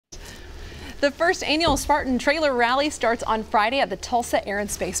The first annual Spartan Trailer Rally starts on Friday at the Tulsa Air and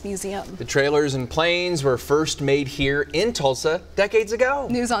Space Museum. The trailers and planes were first made here in Tulsa decades ago.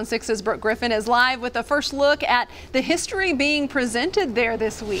 News on 6's Brooke Griffin is live with the first look at the history being presented there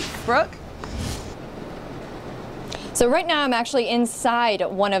this week. Brooke? So right now I'm actually inside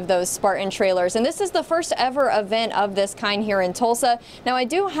one of those Spartan trailers, and this is the first ever event of this kind here in Tulsa. Now I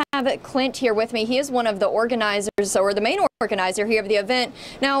do have Clint here with me. He is one of the organizers, or the main organizer here of the event.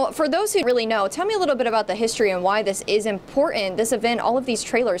 Now for those who really know, tell me a little bit about the history and why this is important, this event, all of these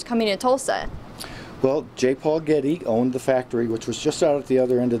trailers coming to Tulsa. Well, J. Paul Getty owned the factory, which was just out at the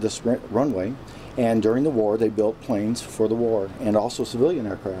other end of this runway, and during the war they built planes for the war and also civilian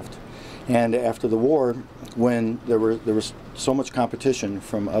aircraft. And after the war, when there was so much competition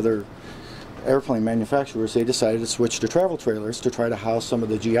from other airplane manufacturers, they decided to switch to travel trailers to try to house some of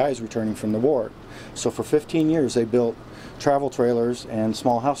the GIs returning from the war. So for 15 years they built travel trailers and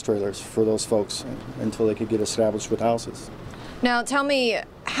small house trailers for those folks until they could get established with houses. Now tell me,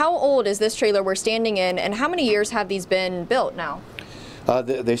 how old is this trailer we're standing in, and how many years have these been built now?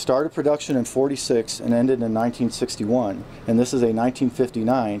 They started production in '46 and ended in 1961, and this is a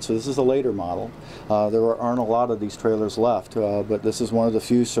 1959, so this is a later model. There aren't a lot of these trailers left, but this is one of the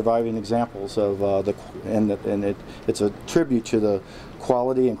few surviving examples of it's a tribute to the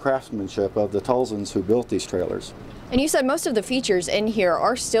quality and craftsmanship of the Tulsans who built these trailers. And you said most of the features in here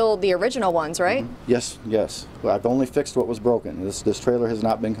are still the original ones, right? Mm-hmm. Yes. Well, I've only fixed what was broken. This trailer has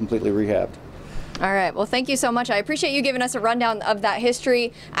not been completely rehabbed. All right, well, thank you so much. I appreciate you giving us a rundown of that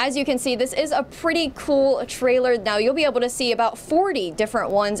history. As you can see, this is a pretty cool trailer. Now, you'll be able to see about 40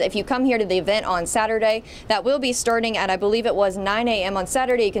 different ones if you come here to the event on Saturday. That will be starting at, I believe it was 9 a.m. on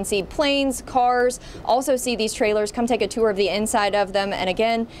Saturday. You can see planes, cars, also see these trailers. Come take a tour of the inside of them. And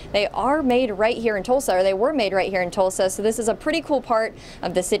again, they are made right here in Tulsa, or they were made right here in Tulsa. So this is a pretty cool part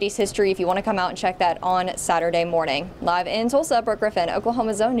of the city's history if you want to come out and check that on Saturday morning. Live in Tulsa, Brooke Griffin,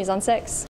 Oklahoma's Own News on 6.